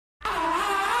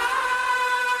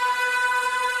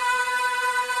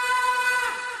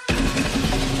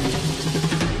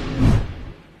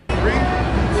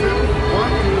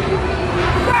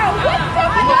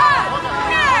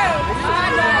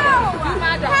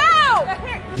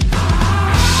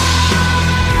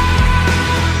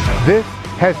This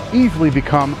has easily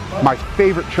become my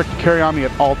favorite trick to carry on me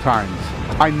at all times.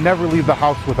 I never leave the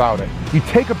house without it. You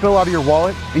take a bill out of your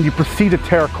wallet and you proceed to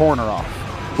tear a corner off.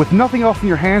 With nothing else in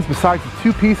your hands besides the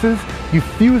two pieces, you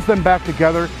fuse them back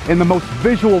together in the most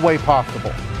visual way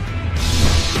possible.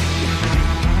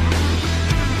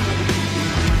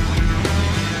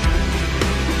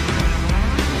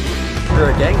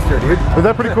 You're a gangster, dude. Was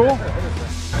that pretty cool?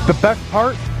 The best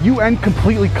part, you end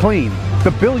completely clean.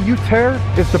 The bill you tear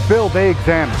is the bill they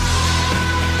examine.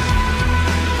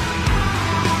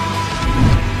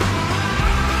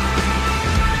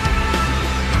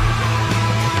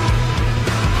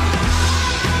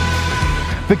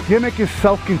 The gimmick is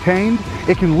self-contained,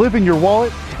 it can live in your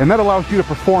wallet, and that allows you to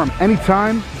perform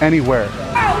anytime, anywhere.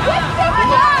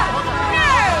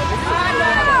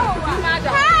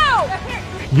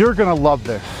 You're gonna love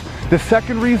this. The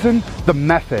second reason, the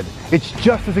method. It's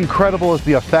just as incredible as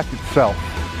the effect itself.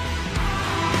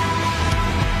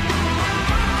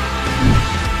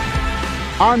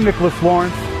 I'm Nicholas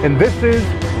Lawrence, and this is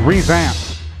Revamp.